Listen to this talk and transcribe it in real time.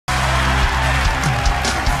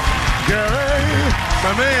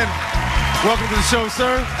My man, welcome to the show,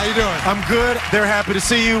 sir. How you doing? I'm good. They're happy to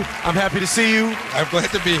see you. I'm happy to see you. I'm glad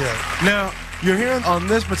to be here. Now, you're here on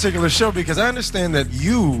this particular show because I understand that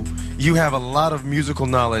you have a lot of musical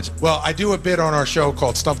knowledge. Well, I do a bit on our show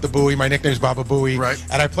called Stump the Bowie. My nickname's Baba Booey. Right.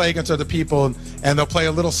 And I play against other people, and they'll play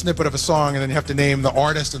a little snippet of a song, and then you have to name the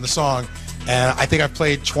artist and the song. And I think I've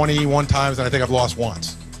played 21 times, and I think I've lost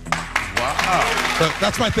once. Wow. So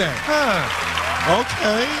that's my thing.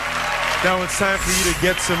 Okay. Now it's time for you to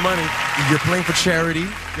get some money. You're playing for charity.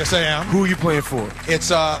 Yes, I am. Who are you playing for?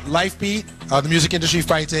 It's Lifebeat. The music industry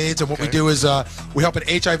fights AIDS, and what we do is we help in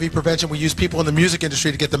HIV prevention. We use people in the music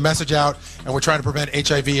industry to get the message out, and we're trying to prevent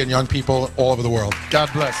HIV in young people all over the world.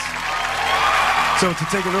 God bless. So to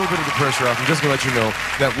take a little bit of the pressure off, I'm just going to let you know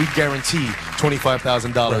that we guarantee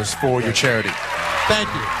 $25,000 for your charity. Thank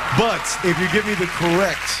you. But if you give me the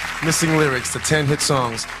correct missing lyrics to 10 hit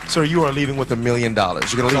songs, sir, you are leaving with $1 million. You're going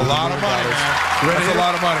to leave with That's a lot of money, man. That's a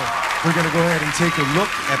lot of money. We're going to go ahead and take a look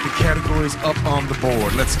at the categories up on the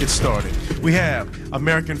board. Let's get started. We have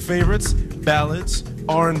American favorites, ballads,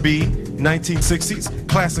 R&B, 1960s,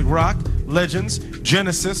 classic rock, legends,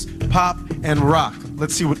 Genesis, pop, and rock.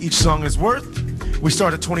 Let's see what each song is worth. We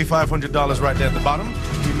start at $2,500 right there at the bottom.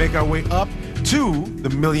 We make our way up to the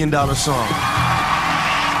 $1 million song.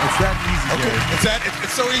 It's that easy, Gary.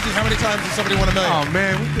 It's so easy. How many times does somebody want $1 million? Oh,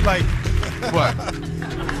 man, we could like, what?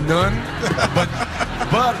 None?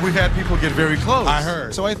 But we've had people get very close. I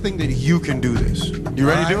heard. So I think that you can do this. You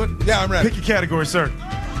ready to do it? Yeah, I'm ready. Pick your category, sir.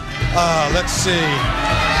 Let's see.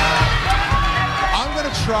 I'm going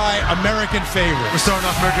to try American Favorites. We're starting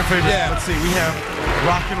off American favorites. Yeah. Let's see. We have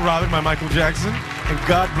Rockin' Robin by Michael Jackson and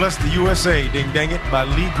God Bless the USA, Ding Dang It by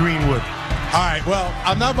Lee Greenwood. All right, well,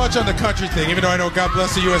 I'm not much on the country thing, even though I know God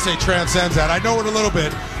Bless the USA transcends that. I know it a little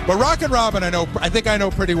bit. But Rockin' Robin, I think I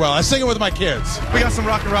know pretty well. I sing it with my kids. We got some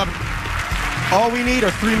Rockin' Robin. All we need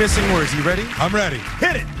are 3 missing words. You ready? I'm ready.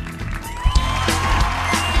 Hit it.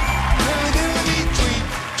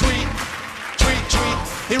 Tweet, tweet, tweet.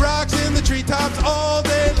 He rocks in the treetops all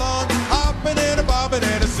day long, hopping and a bobbing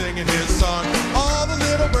and a singing his song. All the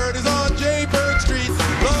little birdies on Jaybird Street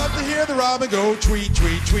love to hear the robin go tweet,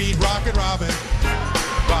 tweet, tweet. Rockin' Robin,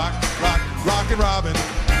 rock, rock, Rockin' Robin.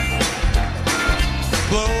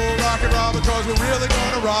 Blow Rockin' Robin, cause we're really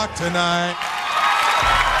gonna rock tonight.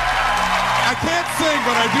 I can't sing,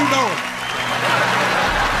 but I do know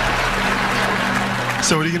it.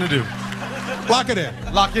 So what are you going to do? Lock it in.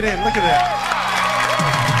 Lock it in. Look at that.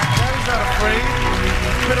 Daddy's not afraid.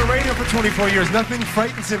 Been a radio for 24 years. Nothing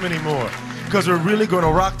frightens him anymore. Because we're really going to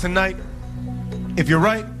rock tonight. If you're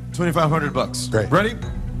right, $2,500. Great. Ready?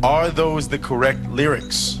 Are those the correct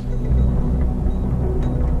lyrics?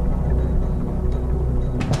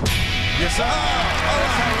 Yes, sir.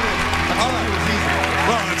 All right.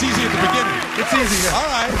 Well, it's easy at the beginning. It's easy. All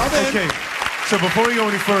right, I'm in. Okay. So before we go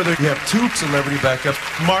any further, you have 2 celebrity backups.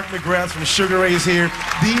 Mark McGrath from Sugar Ray is here.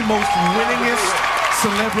 The most winningest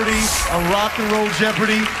celebrity on Rock and Roll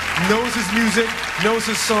Jeopardy. Knows his music, knows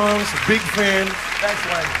his songs, big fan. Thanks,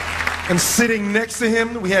 Mike. And sitting next to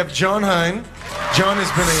him, we have John Hine. John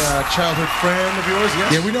has been a childhood friend of yours,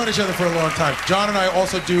 yes? Yeah, we've known each other for a long time. John and I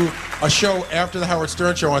also do a show after the Howard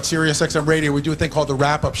Stern Show on Sirius XM Radio. We do a thing called the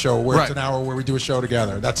Wrap-Up Show, where it's an hour where we do a show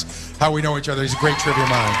together. That's how we know each other. He's a great trivia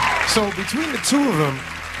mind. So between the 2 of them,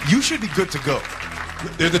 you should be good to go.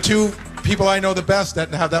 They're the 2 people I know the best that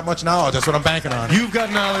have that much knowledge. That's what I'm banking on. You've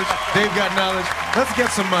got knowledge. They've got knowledge. Let's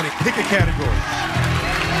get some money. Pick a category.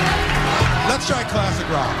 Let's try classic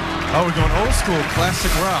rock. Oh, we're going old school,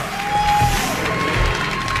 classic rock.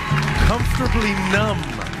 Comfortably Numb,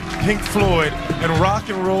 Pink Floyd, and Rock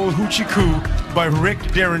and Roll Hoochie Coo by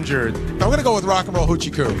Rick Derringer. I'm going to go with Rock and Roll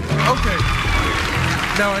Hoochie Coo. Okay.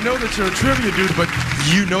 Now, I know that you're a trivia dude, but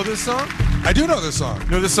do you know this song? I do know this song. You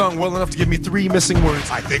know this song well enough to give me 3 missing words?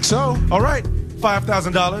 I think so. All right,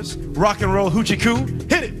 $5,000. Rock and Roll Hoochie Coo.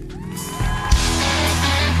 Hit it.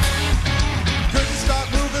 Couldn't stop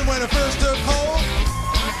moving when it first took hold.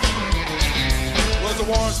 Was a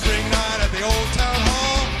warm spring night at the old town hall.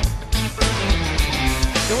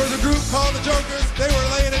 There was a group called the Jokers. They were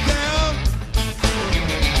laying it down.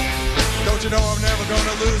 Don't you know I'm never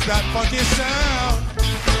gonna lose that funky sound?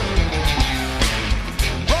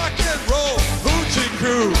 Rock and roll, Hoochie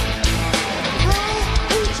Coo. Roll,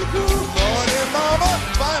 Hoochie Coo. Lord and Mama,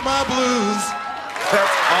 find my blues.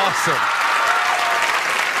 That's awesome.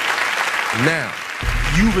 Now,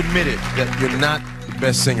 you've admitted that you're not the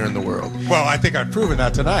best singer in the world. Well, I think I've proven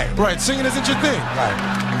that tonight. Right, singing isn't your thing.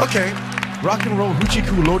 Right. Okay. Rock and Roll Hoochie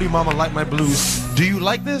Coo, Lordy Mama, Like My Blues. Do you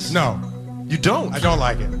like this? No, You don't? I don't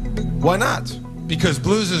like it. Why not? because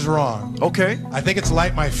blues is wrong. Okay. I think it's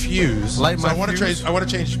light my fuse. Light my I want to fuse? change. I want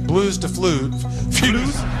to change blues to flute.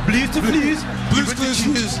 Fuse. Blues to fuse. Blues clues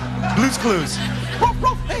fuse. Blues clues.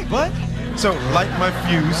 Hey, bud. So, light my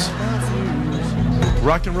fuse.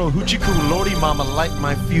 Rock and roll hoochie coo, lordy mama, light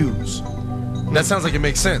my fuse. That sounds like it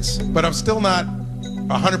makes sense. But I'm still not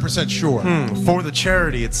 100% sure. For the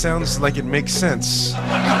charity, it sounds like it makes sense. All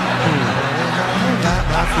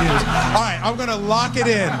right, I'm gonna lock it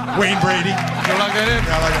in, Wayne Brady. You lock that in?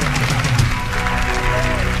 Yeah, I like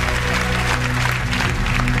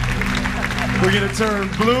it. We're gonna turn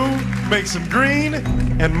blue, make some green,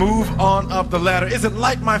 and move on up the ladder. Is it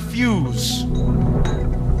light my fuse?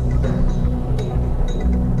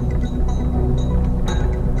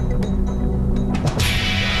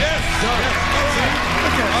 Yes.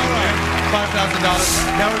 All right.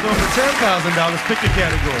 $5,000. Now we're going for $10,000. Pick your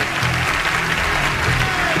category.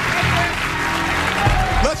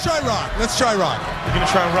 Let's try rock. Let's try rock. We're gonna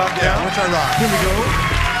try rock Yeah, now. we'll try rock. Here we go.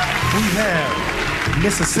 We have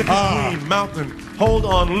Mississippi Queen Mountain. Hold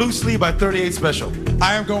on loosely by 38 Special.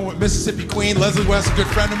 I am going with Mississippi Queen. Leslie West, a good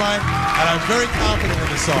friend of mine, and I'm very confident in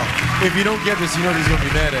this song. If you don't get this, you know he's gonna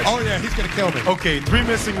be mad at you. Oh yeah, he's gonna kill me. Okay, 3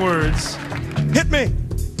 missing words. Hit me.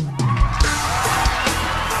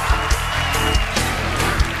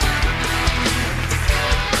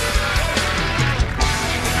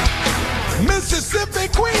 Mississippi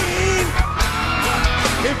Queen,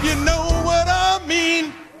 if you know what I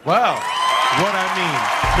mean. Wow. What I mean.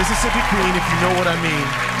 Mississippi Queen, if you know what I mean.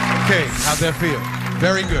 Okay, how'd that feel?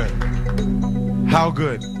 Very good. How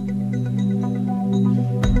good?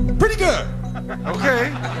 Pretty good. Okay.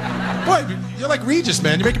 Boy, you're like Regis,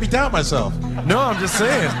 man. You're making me doubt myself. No, I'm just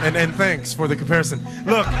saying. And thanks for the comparison.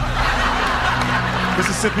 Look,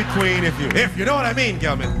 Mississippi Queen, if you know what I mean,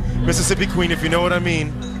 Gelman. Mississippi Queen, if you know what I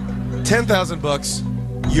mean.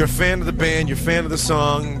 $10,000. You're a fan of the band. You're a fan of the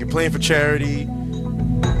song. You're playing for charity.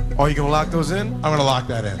 Are you gonna lock those in? I'm gonna lock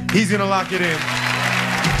that in. He's gonna lock it in.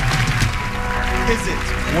 Is it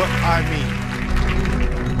what I mean?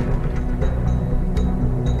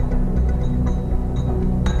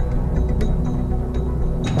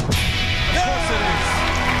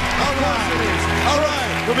 All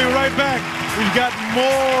right. We'll be right back. We've got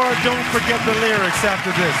more Don't Forget the Lyrics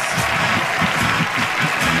after this.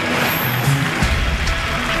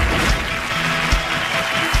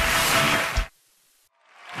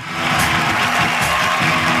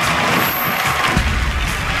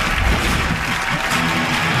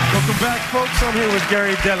 Welcome back, folks. I'm here with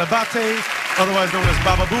Gary Delabate, otherwise known as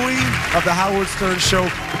Baba Booey of the Howard Stern Show.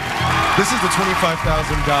 This is the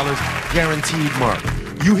 $25,000 guaranteed mark.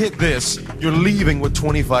 You hit this, you're leaving with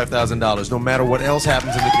 $25,000, no matter what else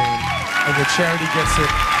happens in the game, and the charity gets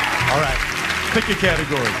it. All right, pick your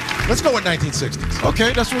category. Let's go with 1960s.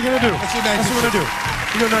 Okay, that's what we're gonna do. Let's do That's what we're gonna do.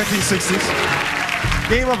 We go 1960s.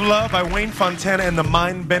 Game of Love by Wayne Fontana and the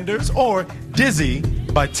Mindbenders, or Dizzy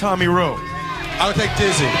by Tommy Roe. I would take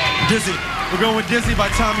Dizzy. Dizzy. We're going with Dizzy by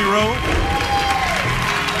Tommy Roe.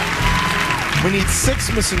 We need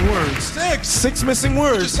 6 missing words. 6 missing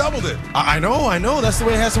words. Just doubled it. I know. That's the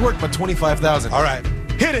way it has to work, but 25,000. All right.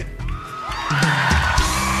 Hit it.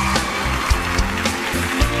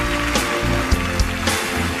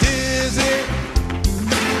 Dizzy.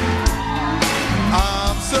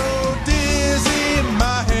 I'm so dizzy,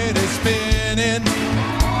 my head is spinning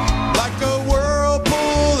like a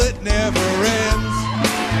whirlpool that never ends.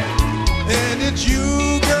 And it's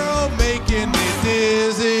you, girl, making me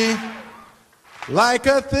dizzy. Like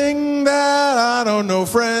a thing that I don't know,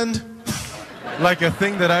 friend. Like a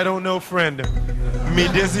thing that I don't know, friend. Me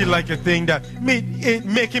dizzy like a thing that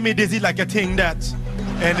making me dizzy like a thing that.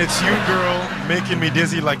 And it's you, girl, making me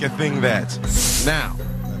dizzy like a thing that. Now,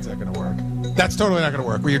 That's not gonna work. That's totally not gonna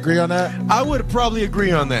work. We agree on that? I would probably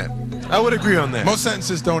agree on that. I would agree on that. Most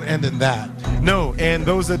sentences don't end in that. No, and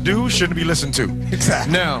those that do shouldn't be listened to.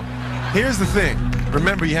 Exactly. Now, here's the thing.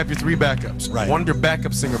 Remember, you have your 3 backups. Right. One of your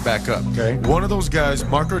backup singer back up. Okay. One of those guys,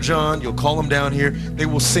 Mark or John, you'll call them down here. They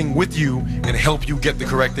will sing with you and help you get the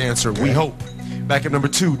correct answer. We hope. Backup number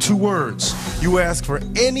 2, 2 words. You ask for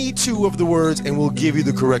any 2 of the words and we'll give you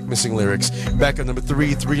the correct missing lyrics. Backup number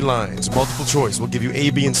 3, 3 lines. Multiple choice. We'll give you A,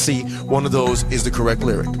 B, and C. One of those is the correct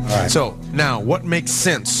lyric. right. So, now, what makes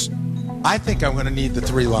sense? I think I'm gonna need the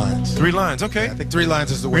 3 lines. 3 lines, okay. I think 3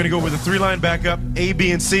 lines is the We're way. gonna go with a 3-line backup, A,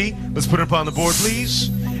 B, and C. Let's put it up on the board,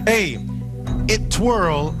 please. A, it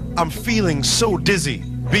twirl, I'm feeling so dizzy.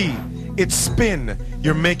 B, it spin,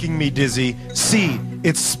 you're making me dizzy. C,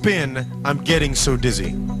 it spin, I'm getting so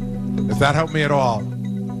dizzy. If that helped me at all.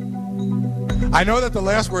 I know that the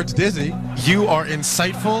last word's dizzy, You are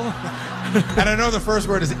insightful. and I know the first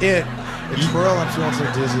word is it. It's twirl, I'm feeling so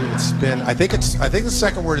dizzy. It's spin. I think the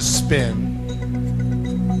second word is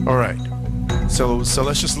spin. All right. So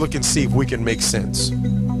let's just look and see if we can make sense.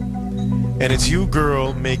 And it's you,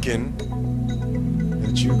 girl, making.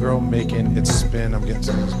 It's you, girl, making it spin. I'm getting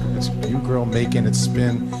some. It's you, girl, making it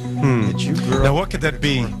spin. It's you, girl. Now, what could that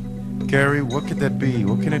be? Gary, what could that be?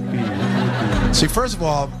 What can it be? What can it be? See, first of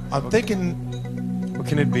all, I'm thinking. What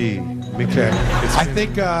can it be? Okay. I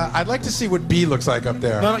think I'd like to see what B looks like up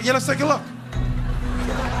there. No, yeah, let's take a look.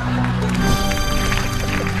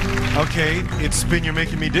 Okay, it's spin, you're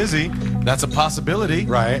making me dizzy. That's a possibility.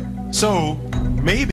 Right. So maybe